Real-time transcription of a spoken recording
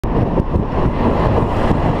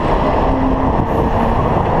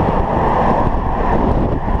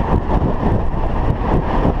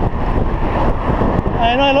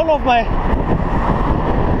of my,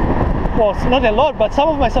 well, it's not a lot, but some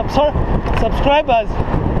of my subscribers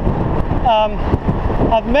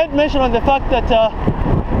have made mention of the fact that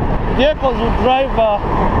vehicles will drive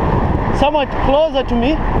somewhat closer to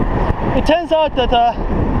me. It turns out that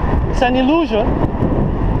it's an illusion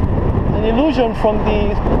from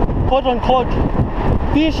the quote-unquote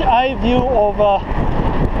fish eye view of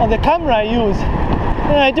the camera I use.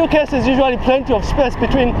 In ideal case, there's usually plenty of space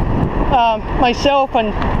between myself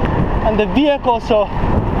and the vehicle, so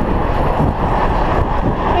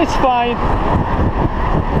it's fine.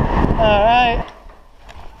 All right.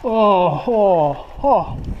 Oh.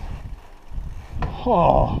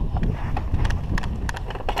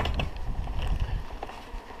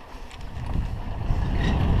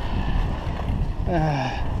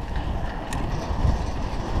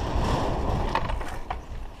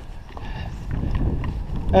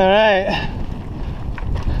 All right,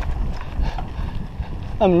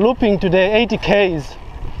 I'm looping today, 80 Ks.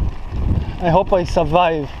 I hope I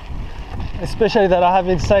survive, especially that I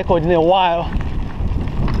haven't cycled in a while.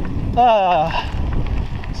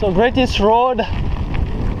 So Greatest Road,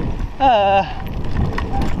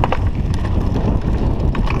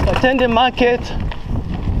 Katende Market,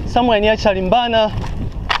 somewhere near Chalimbana,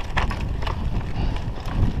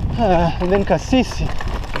 and then Kasisi.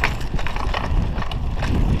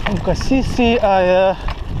 From Kasisi,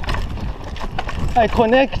 I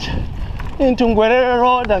connect into Munali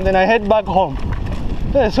Road and then I head back home.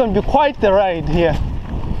 It's going to be quite the ride here.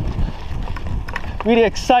 Really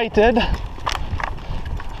excited.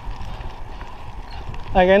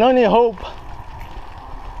 I can only hope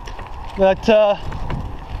that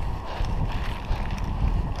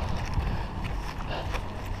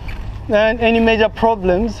there aren't any major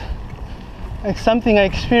problems, like something I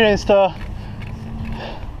experienced a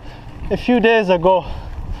few days ago.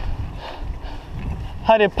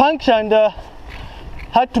 Had a puncture and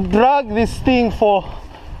had to drag this thing for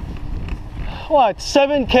what,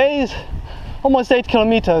 7 Ks, almost 8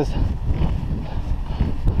 kilometers.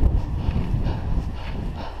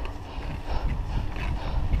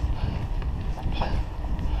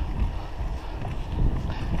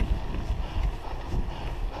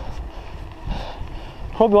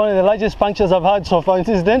 Probably one of the largest punctures I've had so far.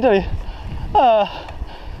 Incidentally,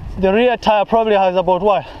 the rear tire probably has about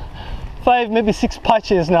what, 5, maybe 6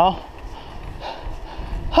 patches now.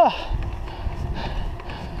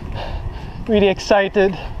 Really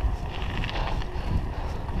excited.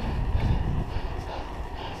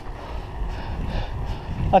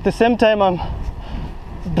 At the same time, I'm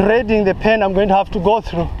dreading the pain I'm going to have to go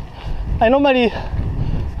through. I normally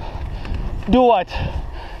do what,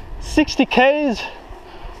 60 Ks,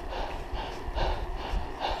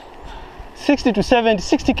 60 to 70,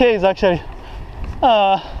 60 Ks actually,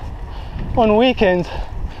 on weekends.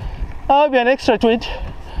 That'll be an extra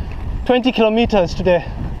 20 kilometers today.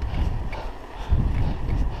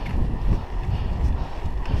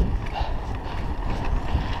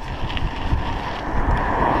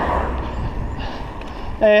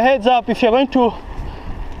 Heads up, if you're going to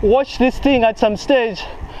watch this thing at some stage,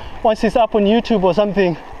 once it's up on YouTube or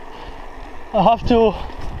something, I have to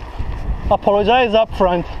apologize up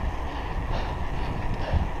front.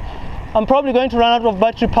 I'm probably going to run out of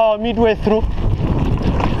battery power midway through.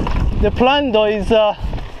 The plan though is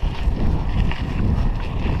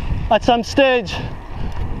at some stage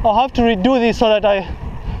I'll have to redo this so that I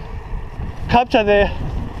capture the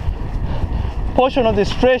portion of the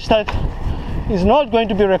stretch that is not going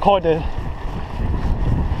to be recorded.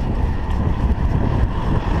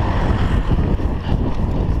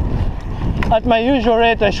 At my usual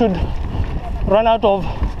rate, I should run out of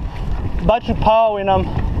battery power when I'm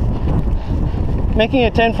making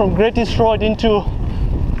a turn from Greatest Road into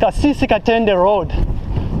Kasisi Katende Road,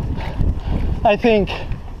 I think.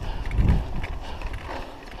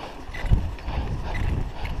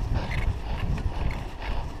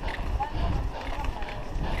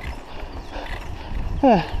 All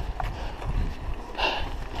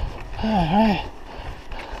right.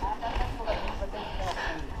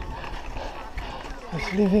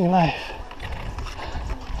 Just living life.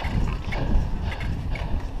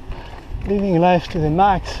 Living life to the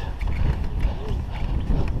max.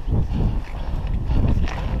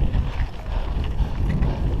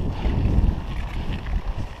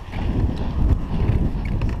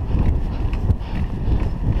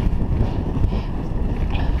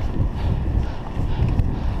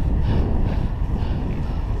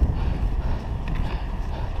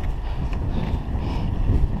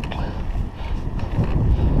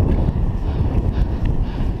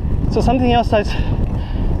 So something else that's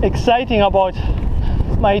exciting about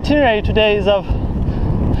my itinerary today is I've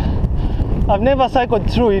I've never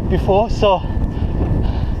cycled through it before, so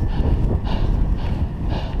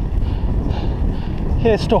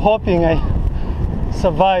here's to hoping I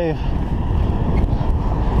survive.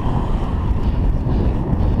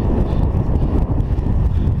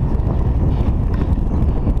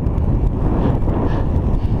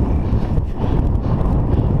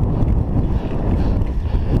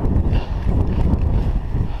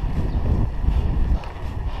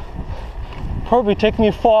 Probably take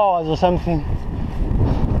me 4 hours or something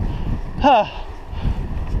to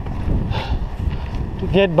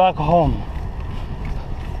get back home.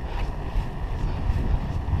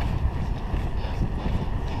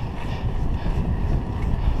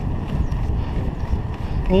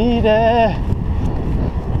 Need it.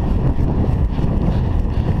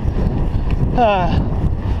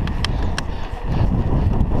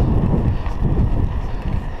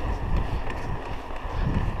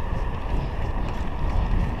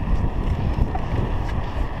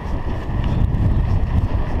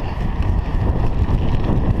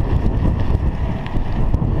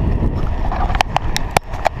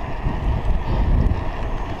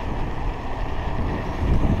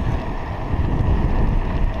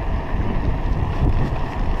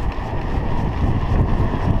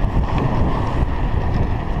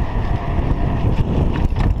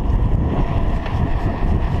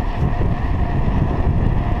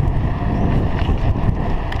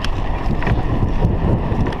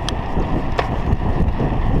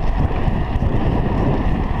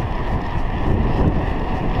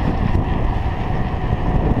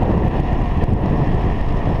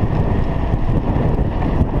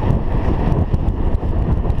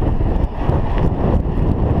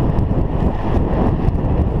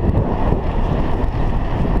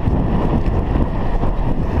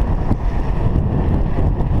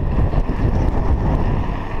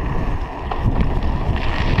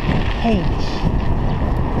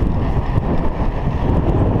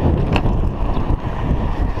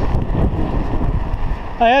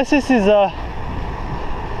 I guess this is the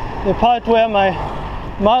part where my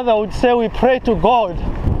mother would say we pray to God,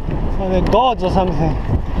 or the gods or something,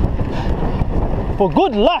 for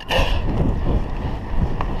good luck.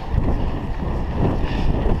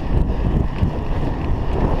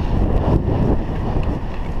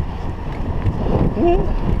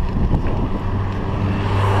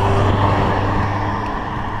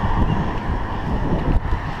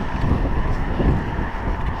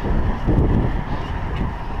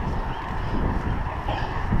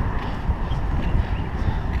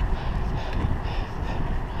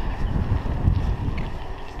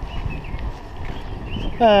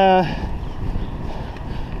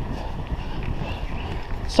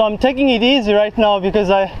 So I'm taking it easy right now because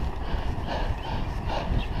I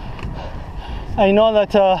know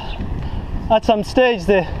that at some stage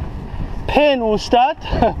the pain will start.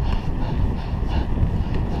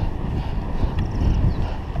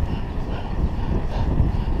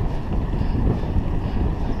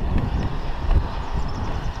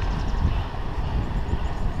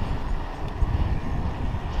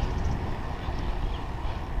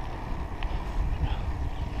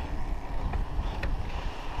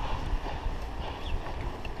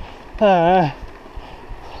 Alright.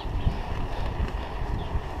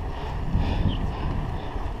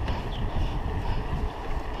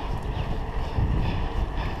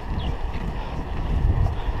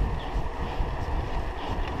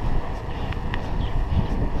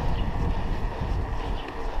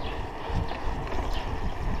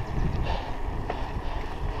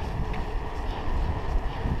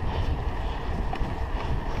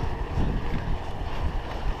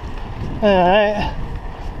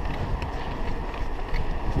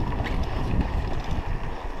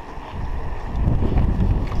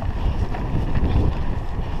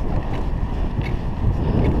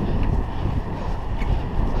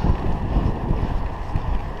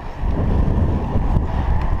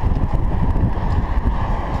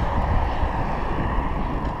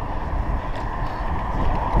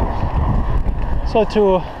 So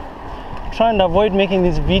to try and avoid making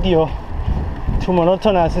this video too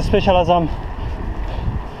monotonous, especially as I'm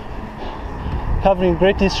covering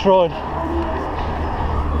Great East Road,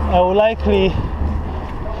 I will likely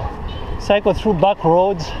cycle through back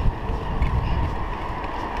roads.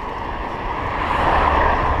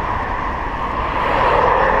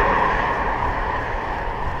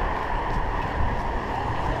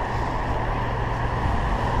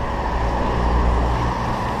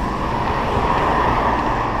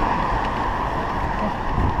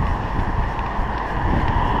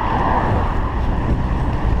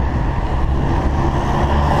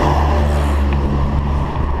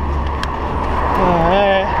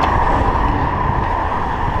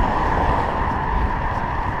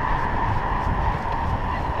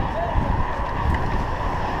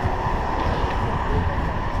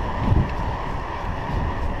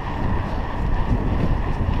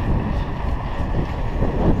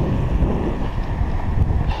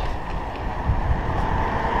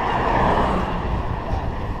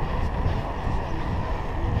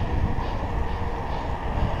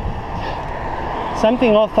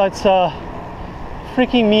 something else that's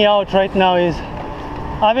freaking me out right now is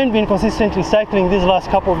I haven't been consistently cycling these last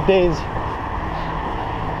couple of days.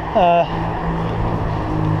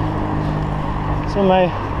 So my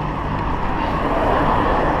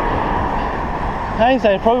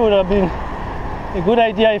hindsight probably would have been a good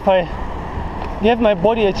idea if I gave my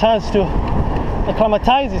body a chance to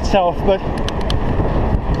acclimatize itself, but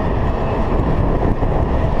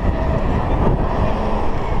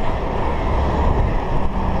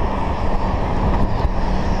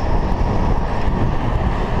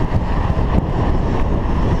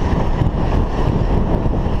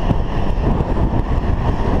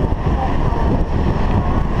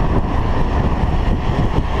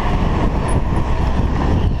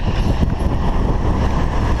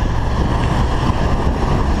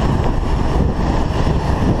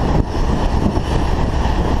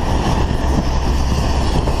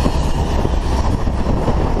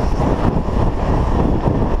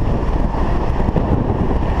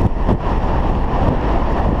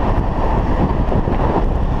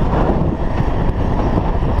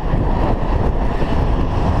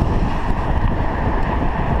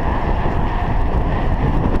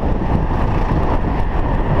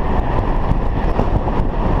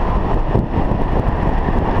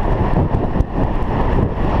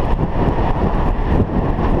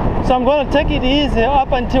so I'm going to take it easy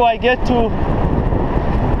up until I get to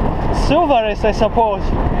Silverest, I suppose.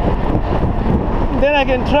 Then I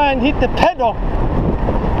can try and hit the pedal.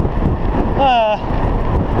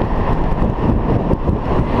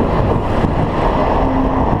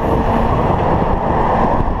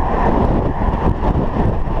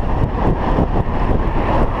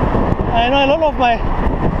 I know a lot of my,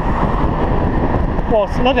 well,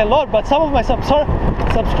 not a lot, but some of my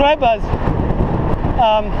subscribers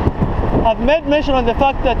have made mention of the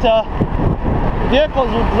fact that vehicles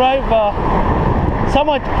will drive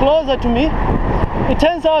somewhat closer to me. It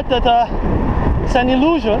turns out that it's an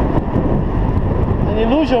illusion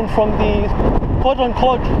from the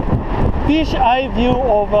quote-unquote fish eye view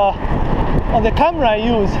of the camera I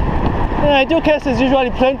use. In ideal case, there's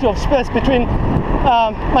usually plenty of space between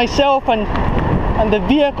myself and the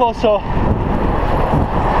vehicle, so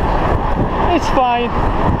it's fine.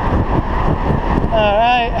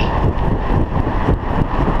 Alright,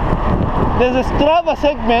 there's a Strava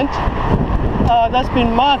segment that's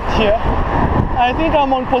been marked here. I think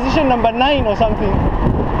I'm on position number 9 or something.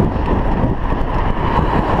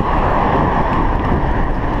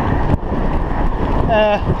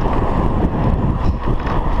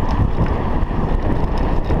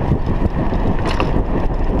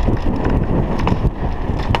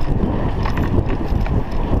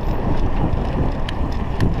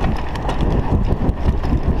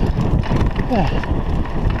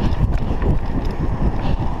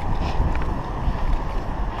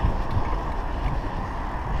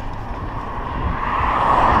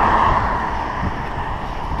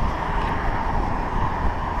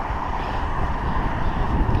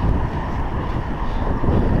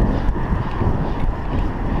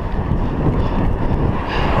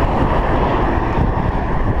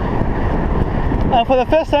 For the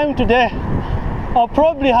first time today, I'll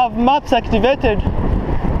probably have maps activated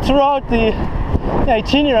throughout the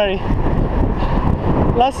itinerary.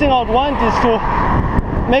 Last thing I would want is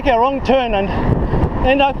to make a wrong turn and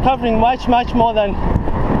end up covering much more than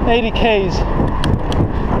 80 Ks.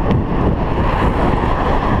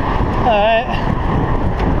 Alright.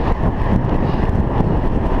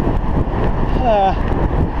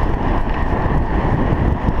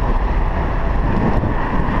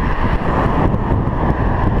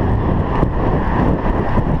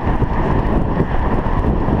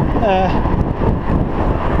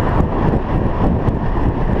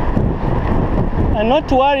 And not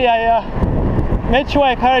to worry, I made sure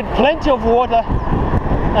I carried plenty of water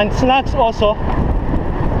and snacks also.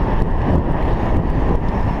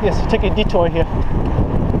 Yes, take a detour here.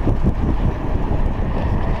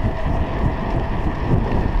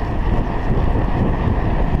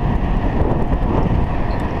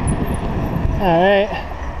 All right.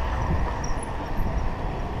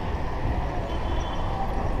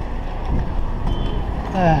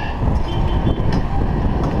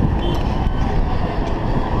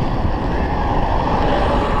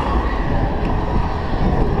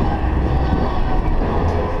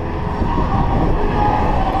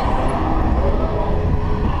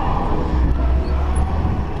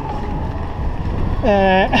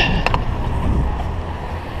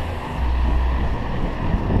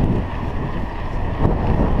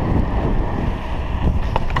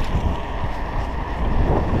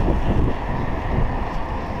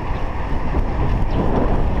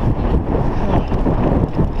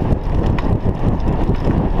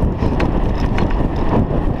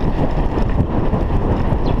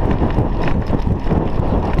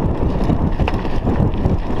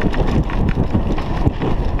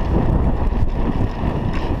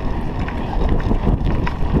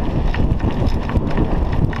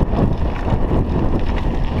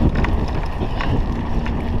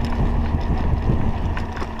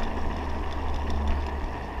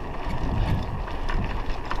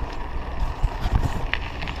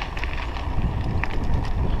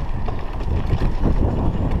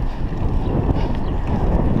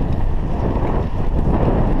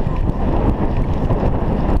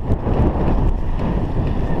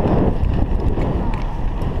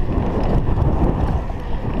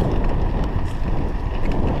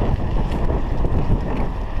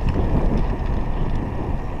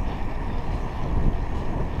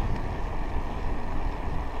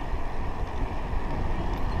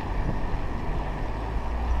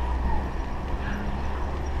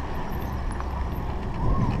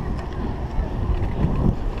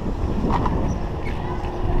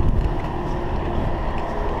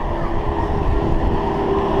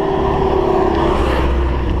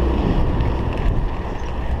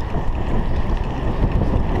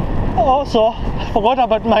 So I forgot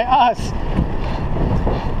about my ass.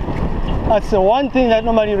 That's the one thing that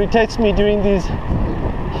normally irritates me during these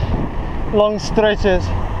long stretches.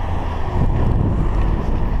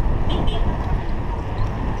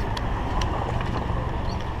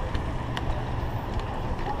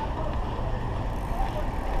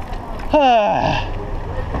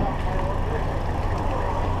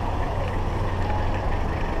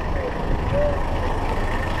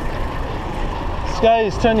 This guy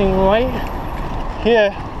is turning right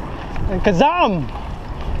here and Kazam!